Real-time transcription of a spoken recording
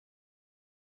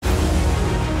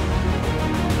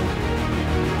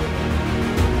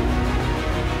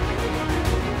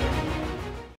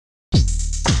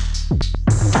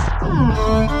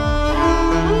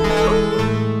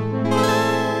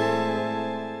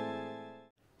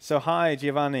So hi,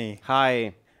 Giovanni.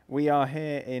 Hi. We are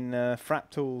here in Frap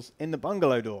Tools in the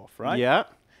Bungalow Dorf, right? Yeah,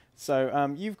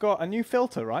 So you've got a new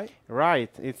filter, right?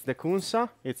 right. It's the Cunsa.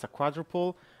 It's a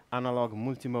quadruple analog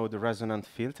multimode resonant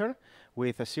filter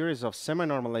with a series of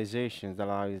semi-normalizations that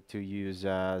allow you to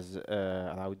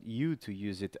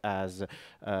use it as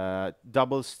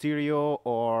double stereo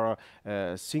or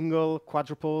single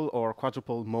quadruple or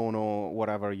quadruple mono,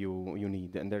 whatever you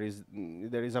need. And there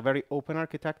is a very open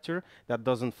architecture that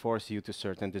doesn't force you to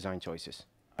certain design choices.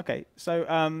 Okay.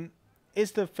 So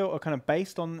is the filter kind of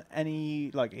based on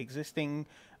any like existing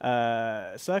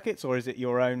circuits, or is it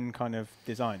your own kind of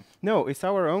design? No, it's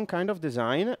our own kind of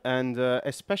design, and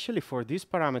especially for this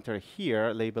parameter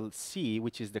here, labeled C,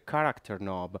 which is the character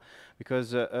knob,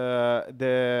 because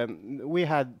we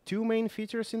had two main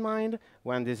features in mind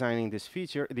when designing this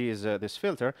filter.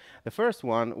 The first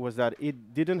one was that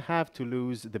it didn't have to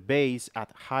lose the bass at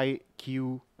high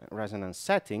Q resonance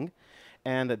setting,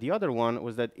 and the other one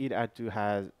was that it had to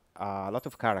have a lot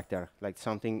of character, like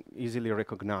something easily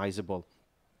recognizable.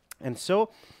 And so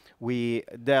we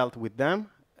dealt with them,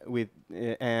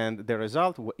 and the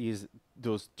result is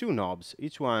those two knobs,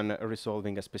 each one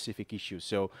resolving a specific issue.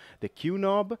 So the Q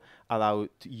knob allowed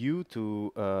you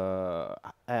to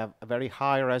have a very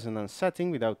high resonance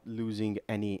setting without losing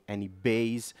any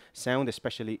bass sound,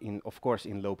 especially of course,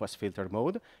 in low pass filter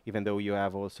mode. Even though you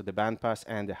have also the band pass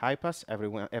and the high pass,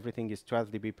 everything is 12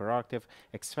 dB per octave,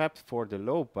 except for the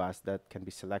low pass that can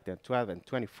be selected at 12 and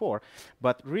 24.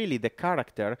 But really, the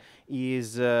character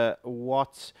is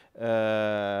what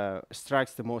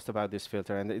strikes the most about this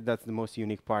filter, and that's the most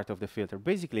unique part of the filter.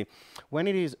 Basically, when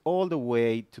it is all the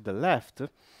way to the left,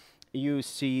 you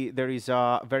see there is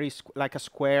a like a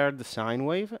squared sine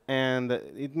wave, and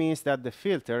it means that the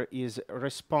filter is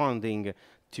responding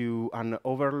to an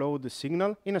overload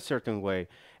signal in a certain way,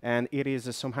 and it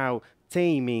is somehow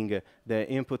taming the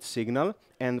input signal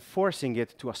and forcing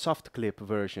it to a soft clip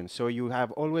version. So you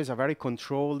have always a very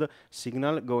controlled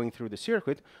signal going through the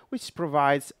circuit, which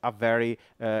provides a very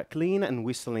clean and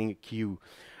whistling cue.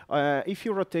 If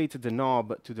you rotate the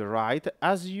knob to the right,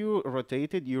 as you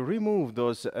rotate it, you remove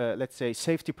those, let's say,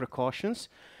 safety precautions,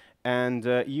 and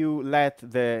you let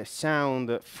the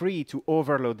sound free to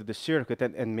overload the circuit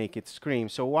and make it scream.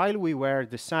 So while we were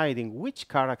deciding which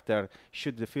character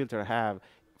should the filter have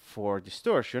for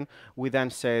distortion, we then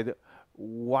said,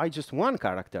 why just one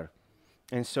character?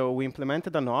 And so we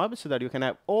implemented a knob so that you can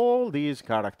have all these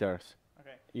characters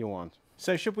you want.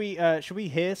 So should we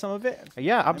hear some of it?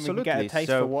 Yeah, And we can absolutely. get a taste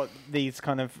So for what these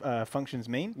kind of functions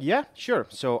mean. yeah, sure.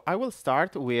 So I will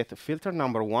start with filter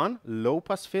number 1, low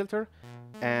pass filter,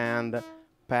 and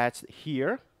patch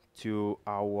here to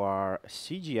our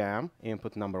CGM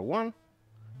input number 1,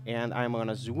 and I'm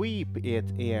gonna sweep it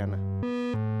in.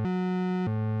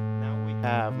 Now we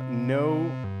have no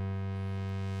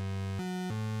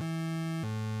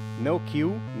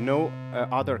cue, no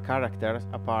other characters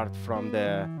apart from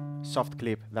the soft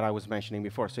clip that I was mentioning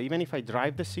before. So even if I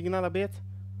drive the signal a bit,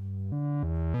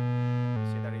 you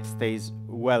see that it stays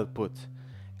well put.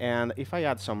 And if I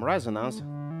add some resonance,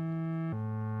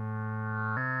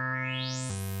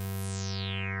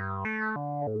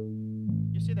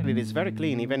 you see that it is very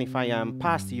clean, even if I am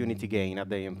past unity gain at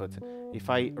the input.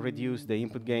 If I reduce the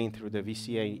input gain through the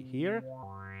VCA here,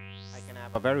 I can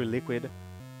have a very liquid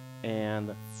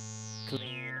and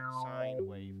clean sine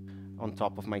wave on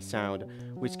top of my sound,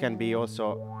 which can be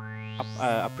also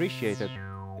appreciated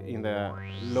in the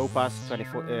low pass 12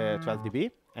 dB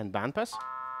and band pass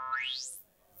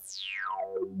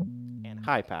and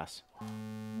high pass.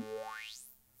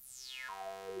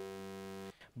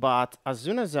 But as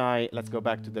soon as let's go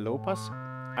back to the low pass,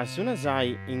 as soon as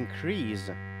I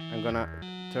increase, I'm gonna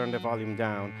turn the volume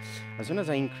down, as soon as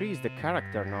I increase the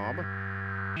character knob.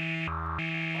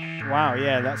 Wow,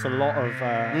 yeah, that's a lot of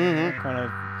kind of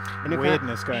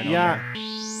weirdness going on. Yeah,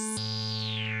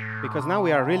 because now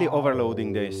we are really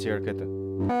overloading the circuit.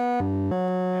 And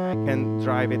I can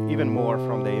drive it even more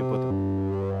from the input.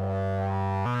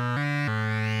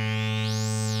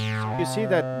 You see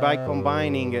that by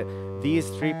combining these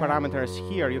three parameters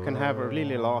here, you can have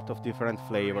really a lot of different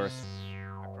flavors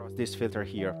across this filter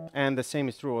here. And the same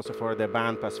is true also for the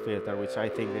bandpass filter, which I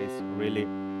think is really...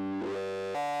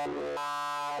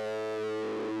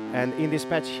 And in this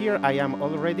patch here, I am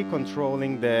already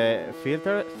controlling the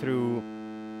filter through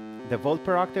the volt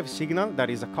per octave signal. That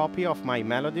is a copy of my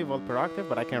melody volt per octave,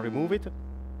 but I can remove it.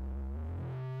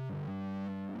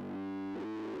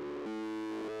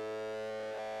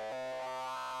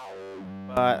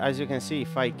 But as you can see,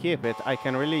 if I keep it, I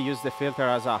can really use the filter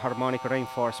as a harmonic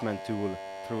reinforcement tool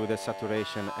through the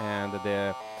saturation and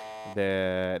the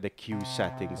the Q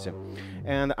settings.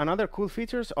 And another cool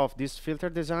features of this filter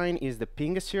design is the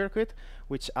ping circuit,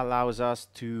 which allows us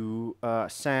to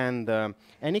send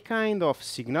any kind of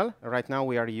signal. Right now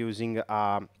we are using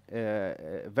a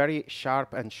very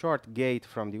sharp and short gate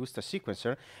from the USTA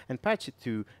sequencer and patch it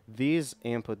to this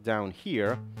input down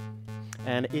here,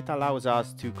 and it allows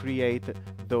us to create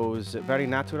those very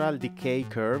natural decay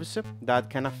curves that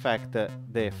can affect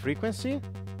the frequency.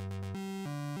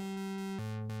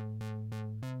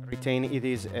 It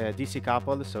is DC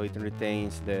coupled, so it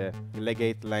retains the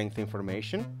gate length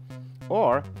information.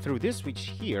 Or through this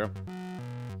switch here,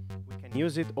 we can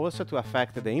use it also to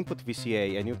affect the input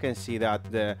VCA, and you can see that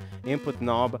the input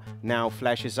knob now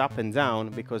flashes up and down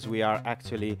because we are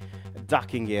actually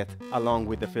ducking it along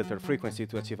with the filter frequency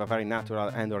to achieve a very natural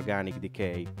and organic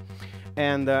decay.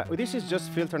 And this is just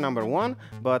filter number 1,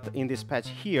 but in this patch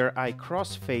here I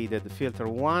cross-faded filter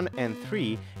 1 and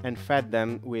 3 and fed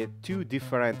them with 2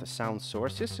 different sound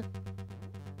sources.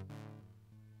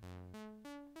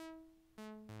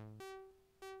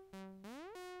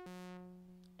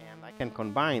 And I can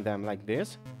combine them like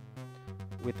this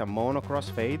with a mono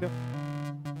crossfade.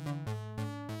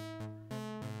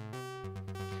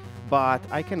 But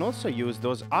I can also use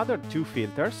those other 2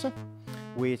 filters,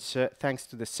 which, thanks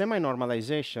to the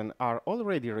semi-normalization, are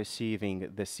already receiving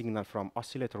the signal from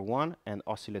oscillator 1 and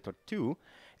oscillator 2,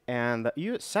 and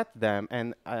you set them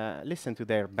and listen to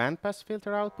their bandpass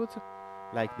filter output,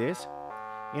 like this,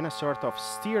 in a sort of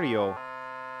stereo.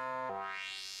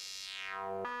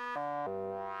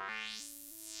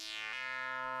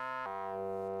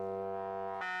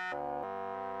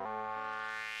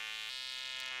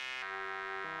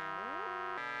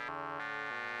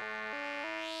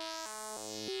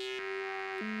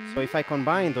 So if I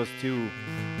combine those 2,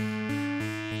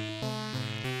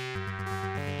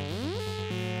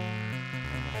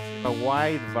 a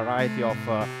wide variety of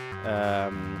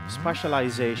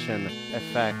spatialization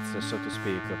effects, so to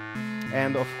speak.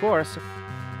 And of course,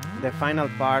 the final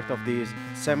part of this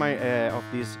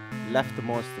this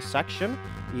leftmost section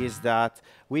is that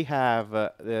we have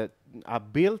a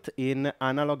built-in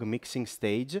analog mixing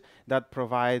stage that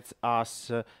provides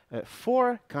us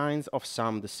 4 kinds of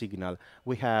sound signal.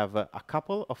 We have a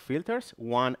couple of filters,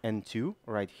 1 and 2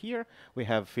 right here. We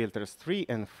have filters 3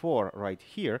 and 4 right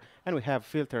here. And we have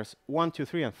filters 1, 2,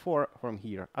 3, and 4 from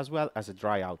here, as well as a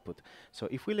dry output. So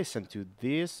if we listen to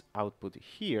this output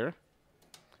here,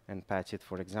 and patch it,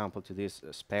 for example, to this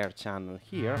spare channel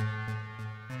here,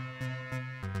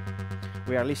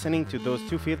 we are listening to those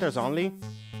 2 filters only,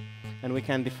 and we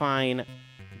can define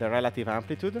the relative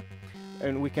amplitude,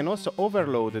 and we can also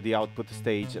overload the output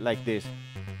stage like this.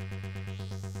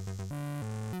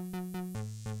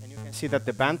 And you can see that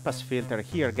the bandpass filter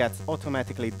here gets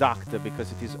automatically ducked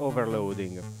because it is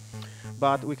overloading.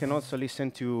 But we can also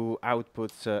listen to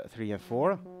outputs 3 and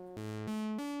 4.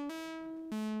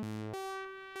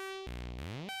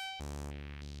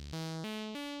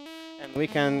 And we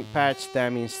can patch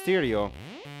them in stereo,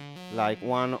 like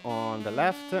one on the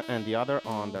left and the other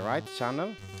on the right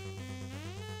channel,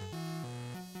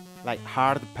 like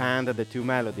hard panned the 2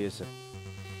 melodies.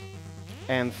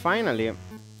 And finally,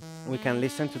 we can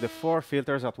listen to the 4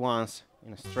 filters at once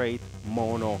in a straight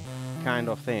mono kind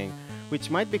of thing, which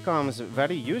might become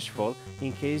very useful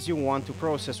in case you want to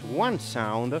process one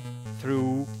sound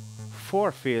through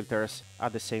 4 filters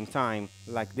at the same time,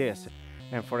 like this.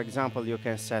 And for example, you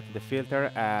can set the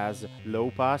filter as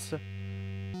low pass,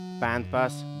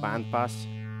 bandpass, bandpass,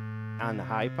 and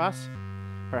high pass,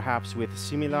 perhaps with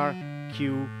similar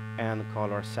Q and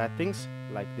color settings,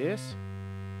 like this.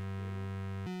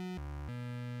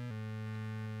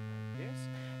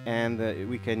 And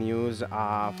we can use,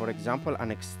 for example,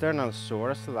 an external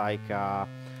source like a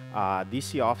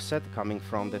DC offset coming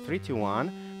from the 321,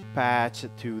 patch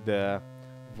to the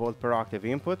volt per octave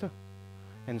input,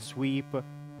 and sweep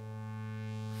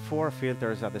 4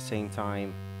 filters at the same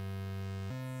time.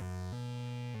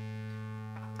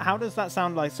 How does that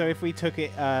sound like? So if we took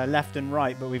it left and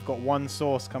right, but we've got one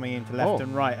source coming into left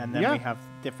and right, and then we have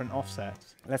different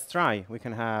offsets. Let's try. We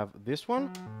can have this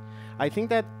one. I think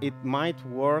that it might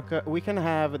work. We can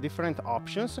have different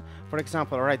options. For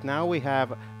example, right now we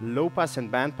have low pass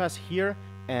and band pass here,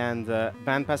 and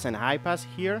band pass and high pass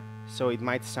here. So it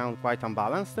might sound quite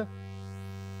unbalanced.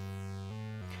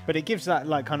 But it gives that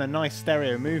like kind of nice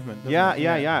stereo movement.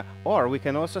 Yeah. Or we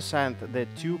can also send the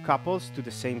 2 couples to the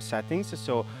same settings.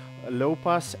 So low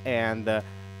pass and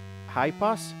high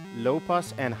pass, low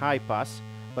pass and high pass,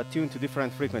 but tuned to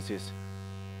different frequencies.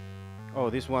 Oh,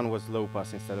 this one was low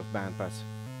pass instead of band pass.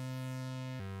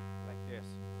 Like this.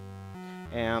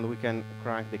 And we can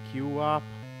crank the Q up.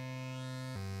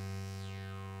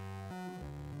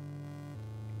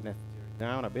 Let's tear it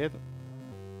down a bit.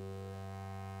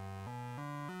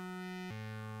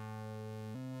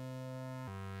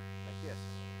 Like this.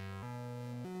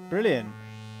 Brilliant.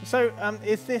 So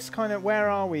is this kind of, where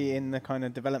are we in the kind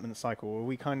of development cycle? Are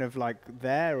we kind of like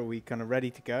there? Are we kind of ready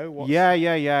to go? What's Yeah.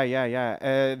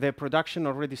 The production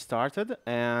already started,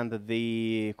 and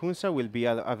the Cunsa will be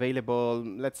available,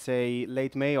 let's say,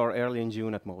 late May or early in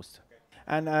June at most.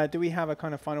 And do we have a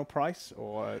kind of final price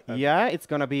or? Yeah, it's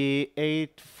gonna be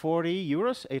 840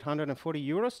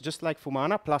 euros, just like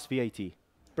Fumana plus VAT.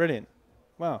 Brilliant.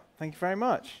 Well, thank you very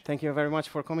much. Thank you very much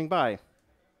for coming by.